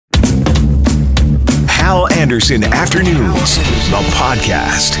Hal Anderson Afternoons, the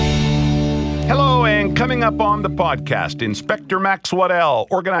podcast. Hello, and coming up on the podcast, Inspector Max Waddell,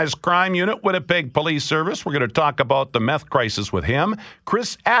 Organized Crime Unit, Winnipeg Police Service. We're going to talk about the meth crisis with him.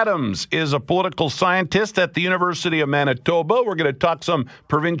 Chris Adams is a political scientist at the University of Manitoba. We're going to talk some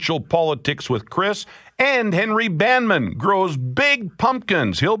provincial politics with Chris. And Henry Banman grows big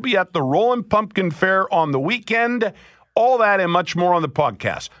pumpkins. He'll be at the Roland Pumpkin Fair on the weekend. All that and much more on the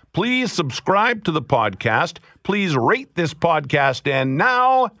podcast. Please subscribe to the podcast. Please rate this podcast. And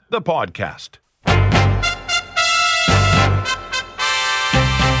now, the podcast.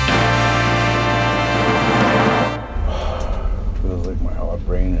 Feels like my hot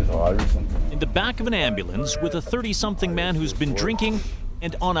brain is hot or something. In the back of an ambulance with a 30-something man who's been drinking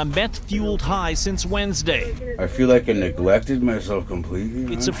and on a meth-fueled high since Wednesday. I feel like I neglected myself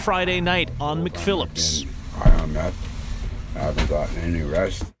completely. It's a Friday night on McPhillips. High on meth. I haven't gotten any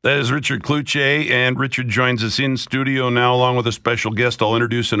rest. That is Richard Cloutier, and Richard joins us in studio now along with a special guest I'll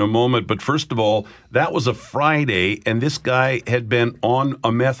introduce in a moment. But first of all, that was a Friday, and this guy had been on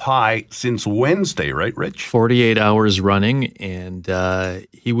a meth high since Wednesday, right, Rich? 48 hours running, and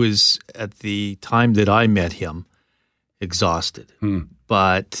he was, at the time that I met him, exhausted,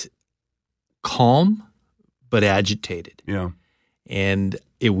 but calm, but agitated. Yeah. And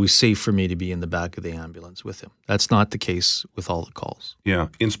it was safe for me to be in the back of the ambulance with him. That's not the case with all the calls. Yeah.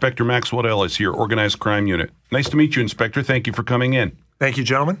 Inspector Max Waddell is here, Organized Crime Unit. Nice to meet you, Inspector. Thank you for coming in. Thank you,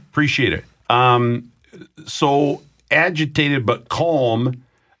 gentlemen. Appreciate it. So agitated but calm.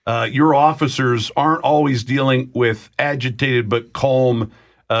 Your officers aren't always dealing with agitated but calm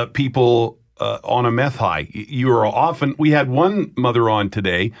people on a meth high. You are often. We had one mother on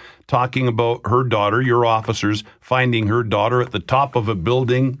today talking about her daughter. Your officers finding her daughter at the top of a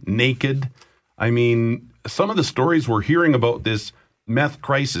building naked. I mean, some of the stories we're hearing about this meth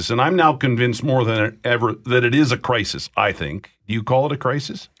crisis, and I'm now convinced more than ever that it is a crisis. I think. Do you call it a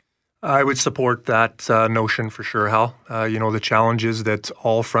crisis? I would support that notion for sure, Hal. The challenges that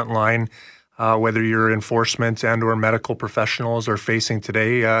all frontline, whether you're enforcement and or medical professionals are facing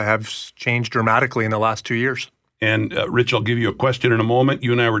today have changed dramatically in the last 2 years. And Rich, I'll give you a question in a moment.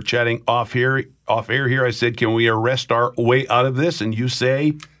 You and I were chatting off air here. I said, can we arrest our way out of this? And you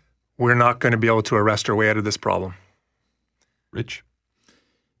say? We're not going to be able to arrest our way out of this problem. Rich?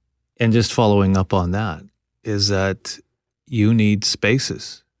 And just following up on that is that you need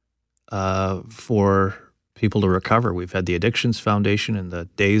spaces for people to recover. We've had the Addictions Foundation, and the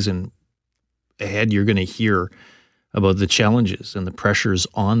days ahead you're going to hear about the challenges and the pressures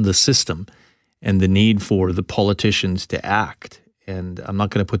on the system and the need for the politicians to act. And I'm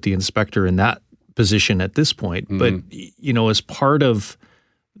not going to put the inspector in that position at this point, but, as part of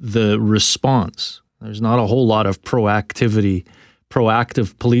the response, there's not a whole lot of proactive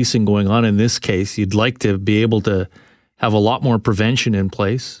policing going on in this case. You'd like to be able to have a lot more prevention in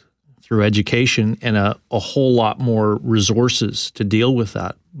place through education and a whole lot more resources to deal with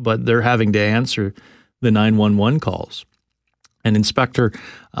that. But they're having to answer the 911 calls. And Inspector,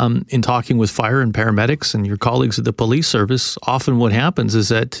 in talking with fire and paramedics and your colleagues at the police service, often what happens is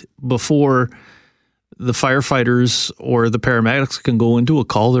that before the firefighters or the paramedics can go into a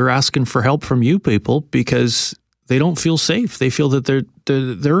call, they're asking for help from you people because they don't feel safe. They feel that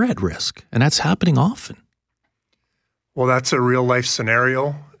they're at risk, and that's happening often. Well, that's a real life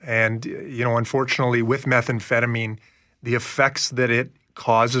scenario. And, unfortunately with methamphetamine, the effects that it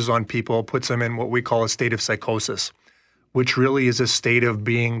causes on people puts them in what we call a state of psychosis, which really is a state of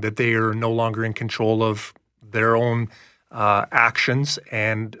being that they are no longer in control of their own actions,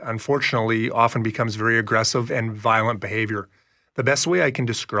 and unfortunately often becomes very aggressive and violent behavior. The best way I can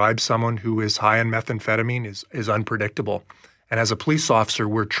describe someone who is high on methamphetamine is unpredictable. And as a police officer,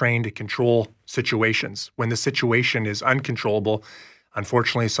 we're trained to control situations. When the situation is uncontrollable,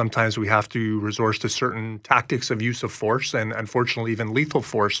 unfortunately, sometimes we have to resort to certain tactics of use of force, and unfortunately even lethal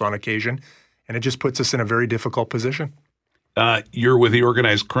force on occasion, and it just puts us in a very difficult position. You're with the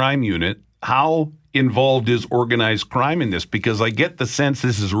Organized Crime Unit. How involved is organized crime in this? Because I get the sense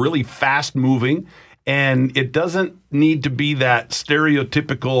this is really fast-moving, and it doesn't need to be that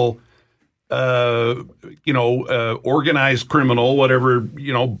stereotypical, organized criminal, whatever,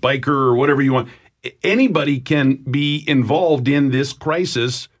 biker or whatever you want. Anybody can be involved in this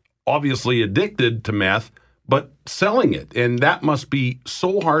crisis, obviously addicted to meth, but selling it. And that must be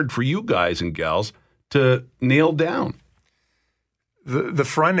so hard for you guys and gals to nail down. The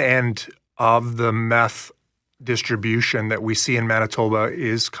front end of the meth distribution that we see in Manitoba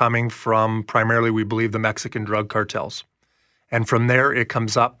is coming from primarily, we believe, the Mexican drug cartels. And from there, it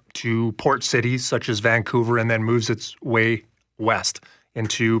comes up to port cities such as Vancouver and then moves its way west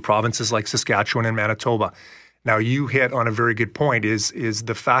into provinces like Saskatchewan and Manitoba. Now, you hit on a very good point, is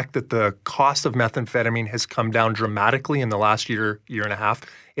the fact that the cost of methamphetamine has come down dramatically in the last year and a half.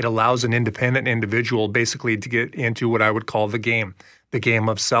 It allows an independent individual basically to get into what I would call the game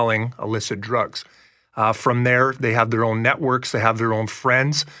of selling illicit drugs. From there, they have their own networks, they have their own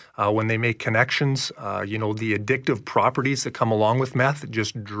friends. When they make connections, the addictive properties that come along with meth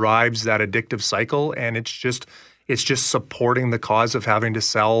just drives that addictive cycle, and it's just supporting the cause of having to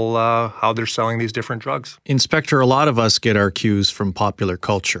sell how they're selling these different drugs. Inspector, a lot of us get our cues from popular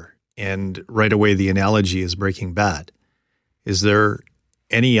culture, and right away the analogy is Breaking Bad. Is there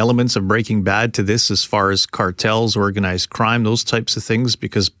any elements of Breaking Bad to this as far as cartels, organized crime, those types of things?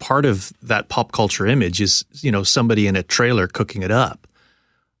 Because part of that pop culture image is, somebody in a trailer cooking it up.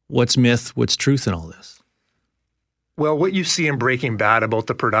 What's myth? What's truth in all this? Well, what you see in Breaking Bad about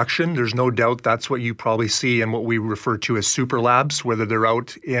the production, there's no doubt that's what you probably see in what we refer to as super labs, whether they're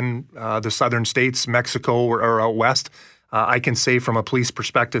out in the southern states, Mexico, or out west. I can say from a police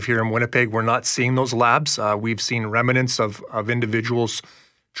perspective here in Winnipeg, we're not seeing those labs. We've seen remnants of individuals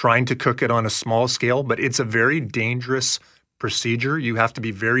trying to cook it on a small scale, but it's a very dangerous procedure. You have to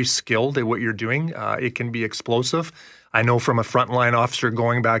be very skilled at what you're doing. It can be explosive. I know from a frontline officer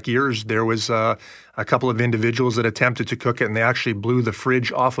going back years, there was a couple of individuals that attempted to cook it, and they actually blew the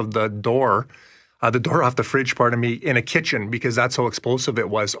fridge off of the door off the fridge, in a kitchen, because that's how explosive it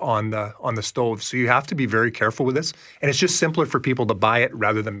was on the stove. So you have to be very careful with this, and it's just simpler for people to buy it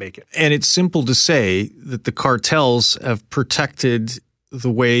rather than make it. And it's simple to say that the cartels have protected the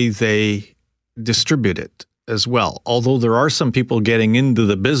way they distribute it as well. Although there are some people getting into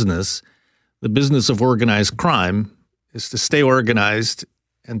the business of organized crime is to stay organized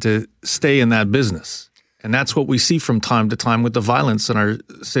and to stay in that business. And that's what we see from time to time with the violence in our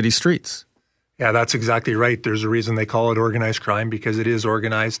city streets. Yeah, that's exactly right. There's a reason they call it organized crime, because it is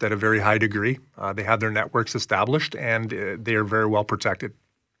organized at a very high degree. They have their networks established, and they are very well protected.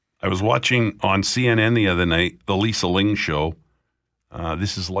 I was watching on CNN the other night, the Lisa Ling show.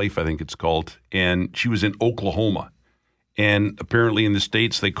 This is Life, I think it's called. And she was in Oklahoma. And apparently in the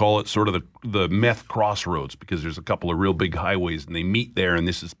States, they call it sort of the meth crossroads, because there's a couple of real big highways and they meet there. And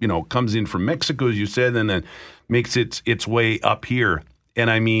this is, comes in from Mexico, as you said, and then makes its way up here. And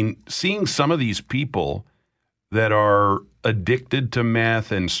I mean, seeing some of these people that are addicted to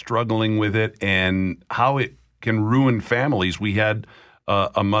meth and struggling with it and how it can ruin families. We had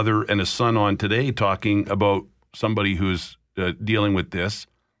a mother and a son on today talking about somebody who's dealing with this,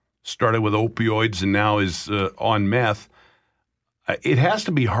 started with opioids and now is on meth. It has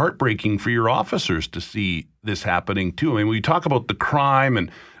to be heartbreaking for your officers to see this happening too. I mean, we talk about the crime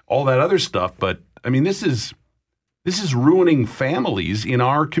and all that other stuff, but I mean, this is ruining families in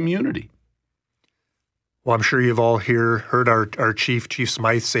our community. Well, I'm sure you've all heard our Chief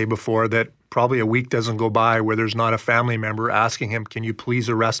Smythe say before that probably a week doesn't go by where there's not a family member asking him, can you please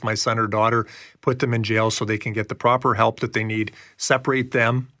arrest my son or daughter, put them in jail so they can get the proper help that they need, separate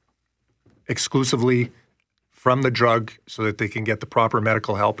them exclusively from the drug so that they can get the proper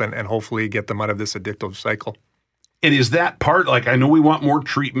medical help and hopefully get them out of this addictive cycle. And is that part, like, I know we want more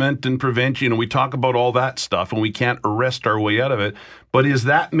treatment and prevention, and we talk about all that stuff, and we can't arrest our way out of it, but is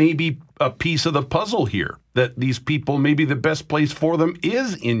that maybe a piece of the puzzle here, that these people, maybe the best place for them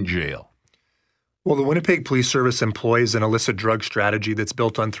is in jail? Well, the Winnipeg Police Service employs an illicit drug strategy that's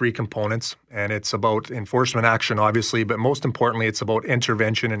built on 3 components, and it's about enforcement action, obviously, but most importantly, it's about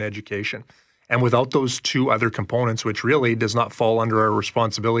intervention and education. And without those 2 other components, which really does not fall under our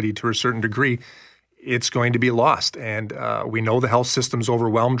responsibility to a certain degree, it's going to be lost. And we know the health system's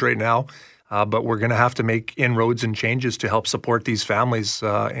overwhelmed right now, but we're going to have to make inroads and changes to help support these families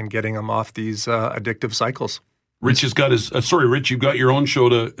in getting them off these addictive cycles. Rich has got Rich, you've got your own show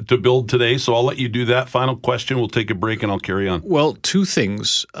to build today, so I'll let you do that. Final question, we'll take a break and I'll carry on. Well, 2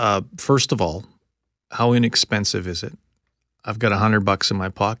 things. First of all, how inexpensive is it? I've got $100 in my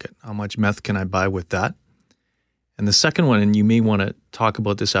pocket. How much meth can I buy with that? And the second one, and you may want to talk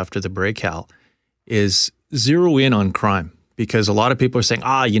about this after the break, Hal, is zero in on crime, because a lot of people are saying,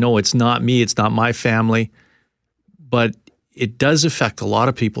 it's not me, it's not my family, but it does affect a lot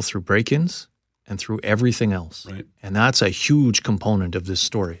of people through break-ins and through everything else. Right. And that's a huge component of this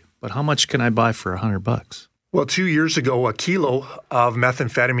story. But how much can I buy for $100? Well, 2 years ago, a kilo of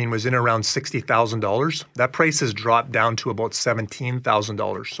methamphetamine was in around $60,000. That price has dropped down to about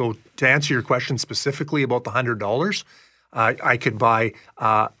 $17,000. So to answer your question specifically about the $100, I could buy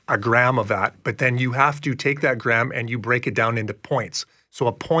a gram of that, but then you have to take that gram and you break it down into points. So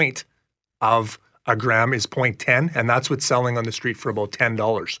a point of a gram is 0.10, and that's what's selling on the street for about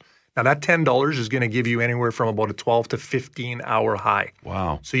 $10. Now, that $10 is going to give you anywhere from about a 12 to 15-hour high.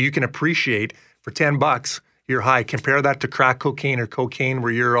 Wow. So you can appreciate for $10 your high. Compare that to crack cocaine or cocaine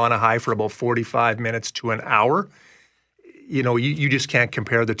where you're on a high for about 45 minutes to an hour. You just can't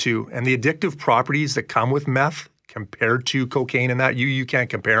compare the two. And the addictive properties that come with meth compared to cocaine and that, you can't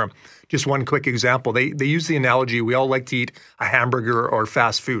compare them. Just one quick example. They use the analogy, we all like to eat a hamburger or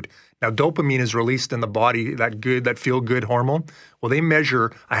fast food. Now, dopamine is released in the body, that feel-good hormone. Well, they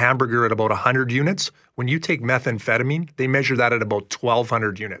measure a hamburger at about 100 units. When you take methamphetamine, they measure that at about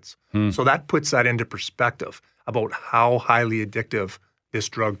 1,200 units. So that puts that into perspective about how highly addictive this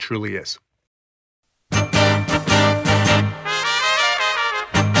drug truly is.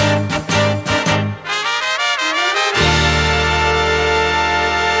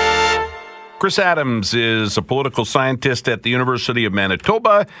 Chris Adams is a political scientist at the University of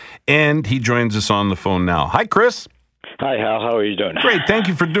Manitoba, and he joins us on the phone now. Hi, Chris. Hi, Hal. How are you doing? Great. Thank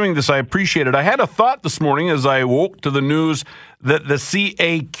you for doing this. I appreciate it. I had a thought this morning as I woke to the news that the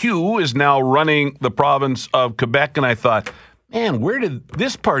CAQ is now running the province of Quebec, and I thought, man, where did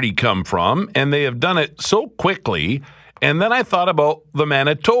this party come from? And they have done it so quickly. And then I thought about the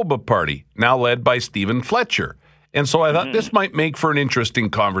Manitoba Party, now led by Stephen Fletcher. And so I thought this might make for an interesting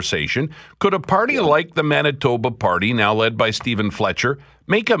conversation. Could a party like the Manitoba Party, now led by Stephen Fletcher,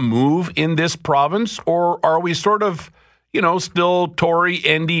 make a move in this province? Or are we sort of, still Tory,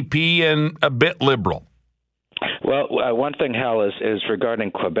 NDP, and a bit liberal? Well, one thing, Hal, is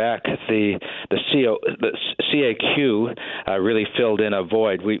regarding Quebec, the CAQ really filled in a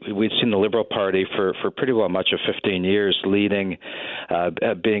void. We'd seen the Liberal Party for pretty well much of 15 years leading,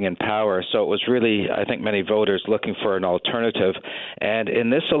 being in power. So it was really, I think, many voters looking for an alternative. And in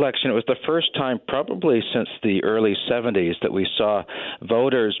this election, it was the first time probably since the early 70s that we saw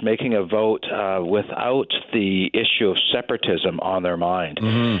voters making a vote without the issue of separatism on their mind.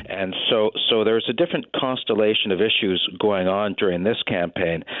 And so there's a different constellation of issues going on during this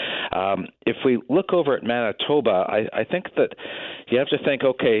campaign. If we look over at Manitoba, I think that you have to think,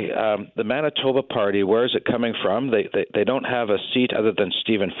 okay, the Manitoba Party, where is it coming from? They don't have a seat other than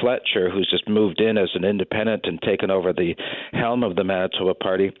Stephen Fletcher, who's just moved in as an independent and taken over the helm of the Manitoba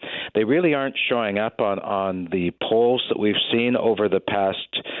Party. They really aren't showing up on the polls that we've seen over the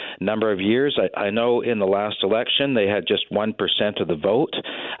past number of years. I know in the last election they had just 1% of the vote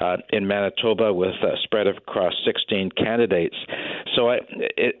in Manitoba with spread across 16 candidates. So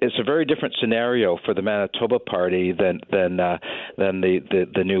it's a very different scenario for the Manitoba Party than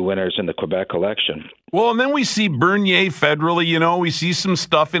the new winners in the Quebec election. Well, and then we see Bernier federally, we see some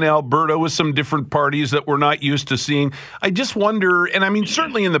stuff in Alberta with some different parties that we're not used to seeing. I just wonder, and I mean,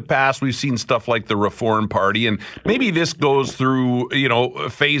 certainly in the past, we've seen stuff like the Reform Party, and maybe this goes through,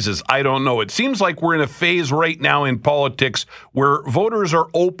 phases. I don't know. It seems like we're in a phase right now in politics where voters are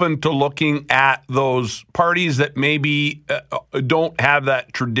open to looking at those parties that maybe don't have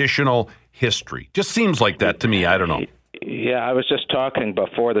that traditional history. Just seems like that to me. I don't know. Yeah, I was just talking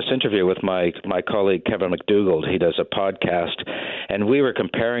before this interview with my colleague Kevin McDougald. He does a podcast, and we were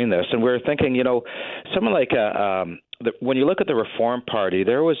comparing this, and we were thinking, someone like when you look at the Reform Party,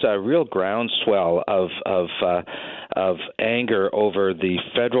 there was a real groundswell of anger over the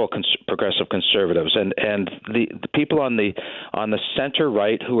federal progressive conservatives, and the people on the center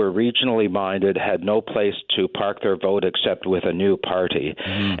right who were regionally minded had no place to park their vote except with a new party,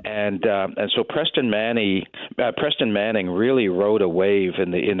 and so Preston Manning really rode a wave in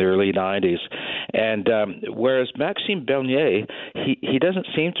the early 90s, and whereas Maxime Bernier, he doesn't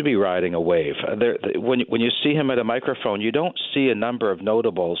seem to be riding a wave. When you see him at a microphone, you don't see a number of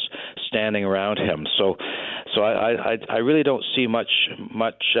notables standing around him. So I really don't see much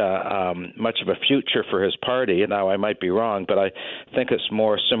of a future for his party. Now, I might be wrong, but I think it's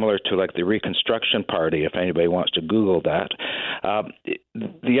more similar to like the Reconstruction Party, if anybody wants to Google that.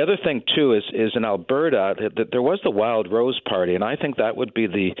 The other thing, too, is in Alberta, that there was the Wild Rose Party, and I think that would be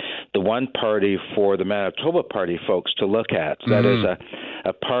the one party for the Manitoba Party folks to look at. That is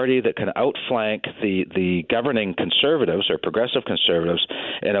a party that can outflank the governing Conservatives or progressive Conservatives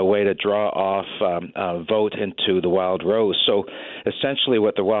in a way to draw off vote into the Wild Rose. So essentially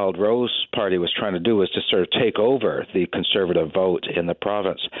what the Wild Rose Party was trying to do was to sort of take over the Conservative vote in the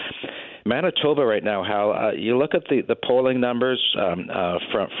province. Manitoba right now, Hal, you look at the polling numbers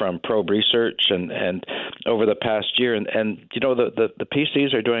from Probe Research and over the past year, and the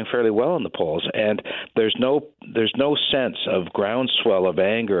PCs are doing fairly well in the polls, and there's no sense of groundswell of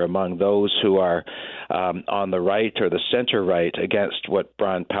anger among those who are on the right or the center right against what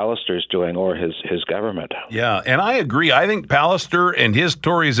Brian Pallister is doing or his government. Yeah, and I agree. I think Pallister and his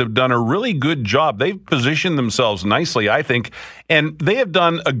Tories have done a really good job. They've positioned themselves nicely, I think, and they have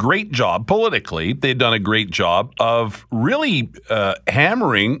done a great job politically. They've done a great job of really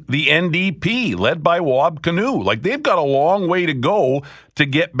hammering the NDP, led by Wab Kinew. Like, they've got a long way to go to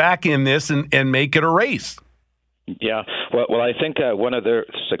get back in this and make it a race. Yeah, well, I think one of their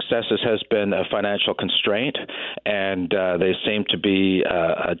successes has been a financial constraint, and they seem to be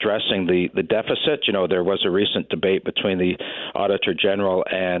addressing the deficit. There was a recent debate between the Auditor General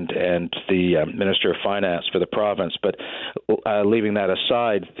and the Minister of Finance for the province, but leaving that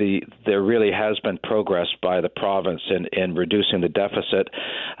aside, there really has been progress by the province in reducing the deficit.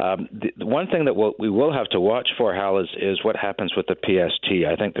 The one thing that we will have to watch for, Hal, is what happens with the PST.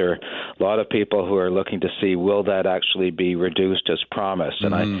 I think there are a lot of people who are looking to see, will that actually be reduced as promised?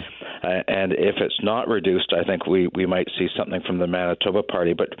 And and if it's not reduced, I think we might see something from the Manitoba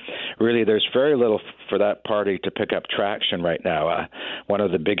Party. But really, there's very little for that party to pick up traction right now. One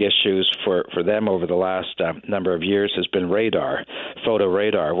of the big issues for them over the last number of years has been photo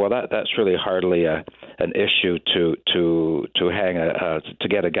radar. Well, that's really hardly an issue to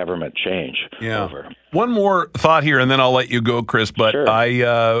get a government change over. One more thought here, and then I'll let you go, Chris. But sure.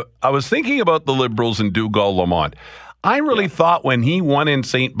 I was thinking about the Liberals and Dougal Lamont. I really thought when he won in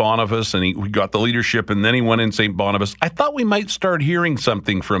St. Boniface and he got the leadership and then he won in St. Boniface, I thought we might start hearing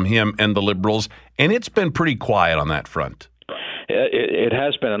something from him and the Liberals, and it's been pretty quiet on that front. It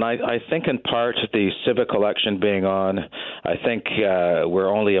has been, and I think in part the civic election being on, I think we're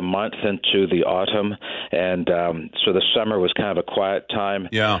only a month into the autumn, and so the summer was kind of a quiet time.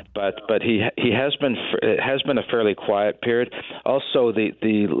 Yeah. But it has been a fairly quiet period. Also,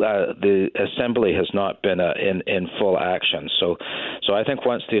 the assembly has not been in full action. So I think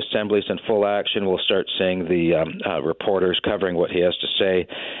once the assembly's in full action, we'll start seeing the reporters covering what he has to say.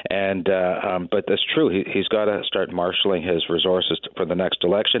 And but that's true. He's got to start marshaling his resources for the next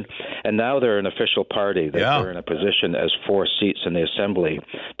election. And now they're an official party. They're in a position as 4 seats in the assembly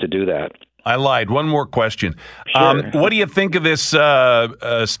to do that. I lied. One more question. Sure. What do you think of this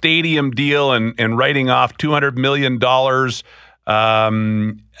stadium deal and writing off $200 million?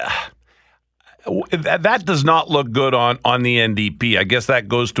 That does not look good on the NDP. I guess that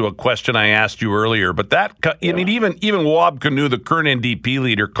goes to a question I asked you earlier. But I mean, even Wab Kinew, the current NDP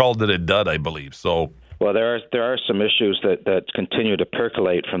leader, called it a dud, I believe. So. Well, there are some issues that continue to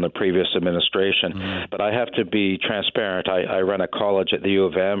percolate from the previous administration, but I have to be transparent. I run a college at the U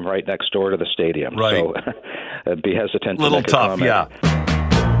of M right next door to the stadium, so I'd be hesitant to make a comment. Yeah.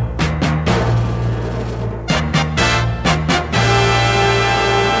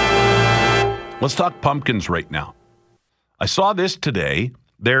 Let's talk pumpkins right now. I saw this today.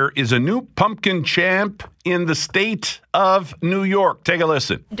 There is a new pumpkin champ in the state of New York. Take a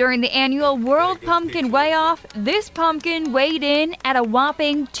listen. During the annual World Pumpkin Weigh-Off, this pumpkin weighed in at a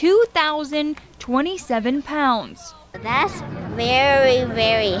whopping 2,027 pounds. That's very,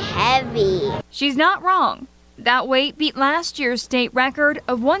 very heavy. She's not wrong. That weight beat last year's state record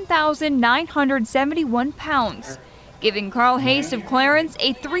of 1,971 pounds, giving Carl Hayes of Clarence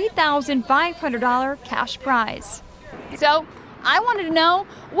a $3,500 cash prize. So, I wanted to know,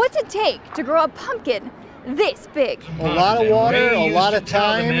 what's it take to grow a pumpkin this big? A lot of water, a lot of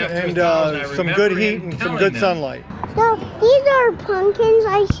time, and some good heat and some good sunlight. So these are pumpkins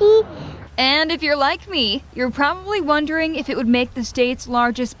I see. And if you're like me, you're probably wondering if it would make the state's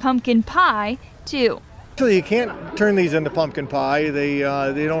largest pumpkin pie, too. Actually, you can't turn these into pumpkin pie.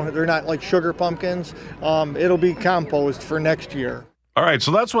 They're not like sugar pumpkins. It'll be compost for next year. All right,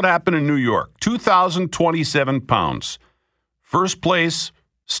 so that's what happened in New York. 2,027 pounds. First place,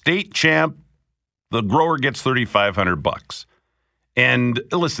 state champ, the grower gets $3,500. And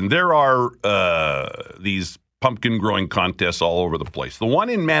listen, there are these pumpkin growing contests all over the place. The one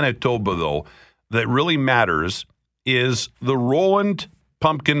in Manitoba, though, that really matters is the Roland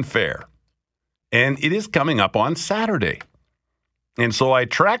Pumpkin Fair. And it is coming up on Saturday. And so I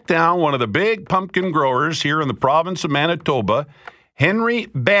tracked down one of the big pumpkin growers here in the province of Manitoba, Henry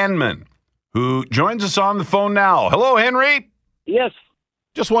Banman, who joins us on the phone now. Hello, Henry. Yes.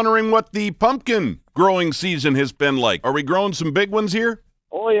 Just wondering what the pumpkin growing season has been like. Are we growing some big ones here?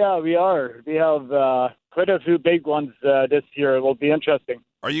 Oh, yeah, we are. We have quite a few big ones this year. It will be interesting.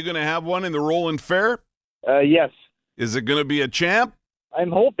 Are you going to have one in the Roland Fair? Yes. Is it going to be a champ?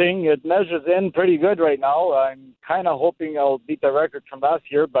 I'm hoping it measures in pretty good right now. I'm kind of hoping I'll beat the record from last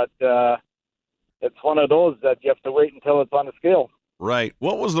year, but it's one of those that you have to wait until it's on the scale. Right.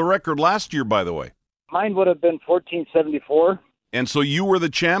 What was the record last year, by the way? Mine would have been 1474. And so you were the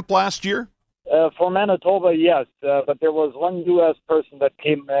champ last year? For Manitoba, yes. But there was one U.S. person that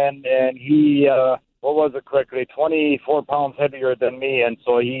came in, and he, 24 pounds heavier than me, and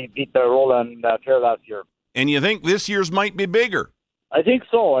so he beat the Roland Fair last year. And you think this year's might be bigger? I think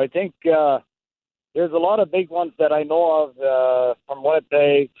so. I think there's a lot of big ones that I know of from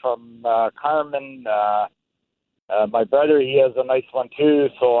Winnipeg, from Carmen. My brother, he has a nice one too,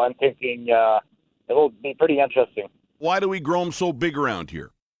 so I'm thinking it'll be pretty interesting. Why do we grow them so big around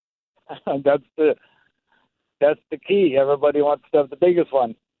here? That's the key. Everybody wants to have the biggest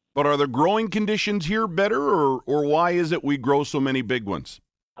one. But are the growing conditions here better, or why is it we grow so many big ones?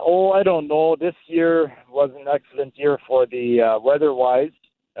 Oh, I don't know. This year was an excellent year for the weather-wise.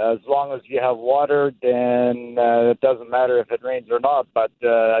 As long as you have water, then it doesn't matter if it rains or not. But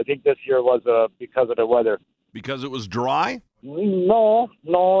I think this year was because of the weather. Because it was dry? No,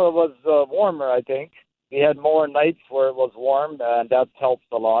 it was warmer, I think. We had more nights where it was warm, and that helps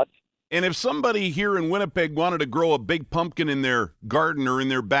a lot. And if somebody here in Winnipeg wanted to grow a big pumpkin in their garden or in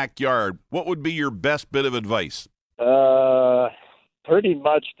their backyard, what would be your best bit of advice? Pretty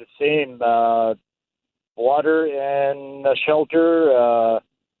much the same. Water and shelter.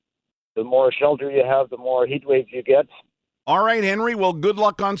 The more shelter you have, the more heat waves you get. All right, Henry. Well, good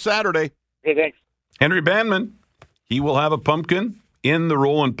luck on Saturday. Okay, thanks. Henry Bandman. He will have a pumpkin in the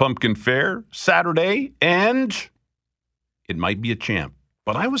Roland Pumpkin Fair Saturday, and it might be a champ.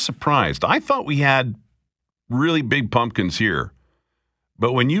 But I was surprised. I thought we had really big pumpkins here.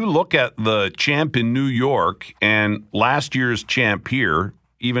 But when you look at the champ in New York and last year's champ here,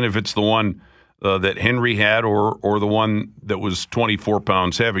 even if it's the one that Henry had or the one that was 24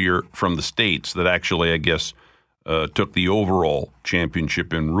 pounds heavier from the States that actually, I guess, took the overall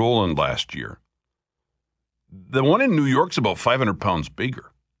championship in Roland last year, the one in New York's about 500 pounds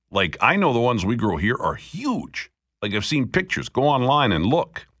bigger. Like, I know the ones we grow here are huge. Like, I've seen pictures. Go online and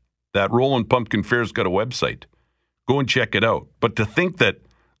look. That Roland Pumpkin Fair's got a website. Go and check it out. But to think that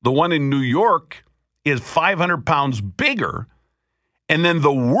the one in New York is 500 pounds bigger, and then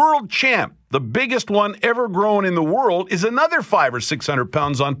the world champ, the biggest one ever grown in the world, is another 500 or 600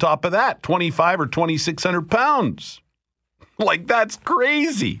 pounds on top of that, 2,500 or 2,600 pounds. Like, that's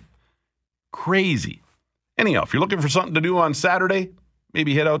crazy. Crazy. Anyhow, if you're looking for something to do on Saturday,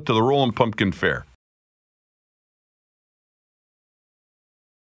 maybe head out to the Roland Pumpkin Fair.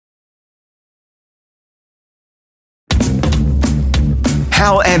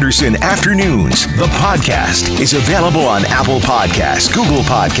 Hal Anderson Afternoons, the podcast, is available on Apple Podcasts, Google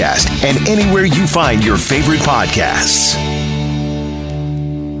Podcasts, and anywhere you find your favorite podcasts.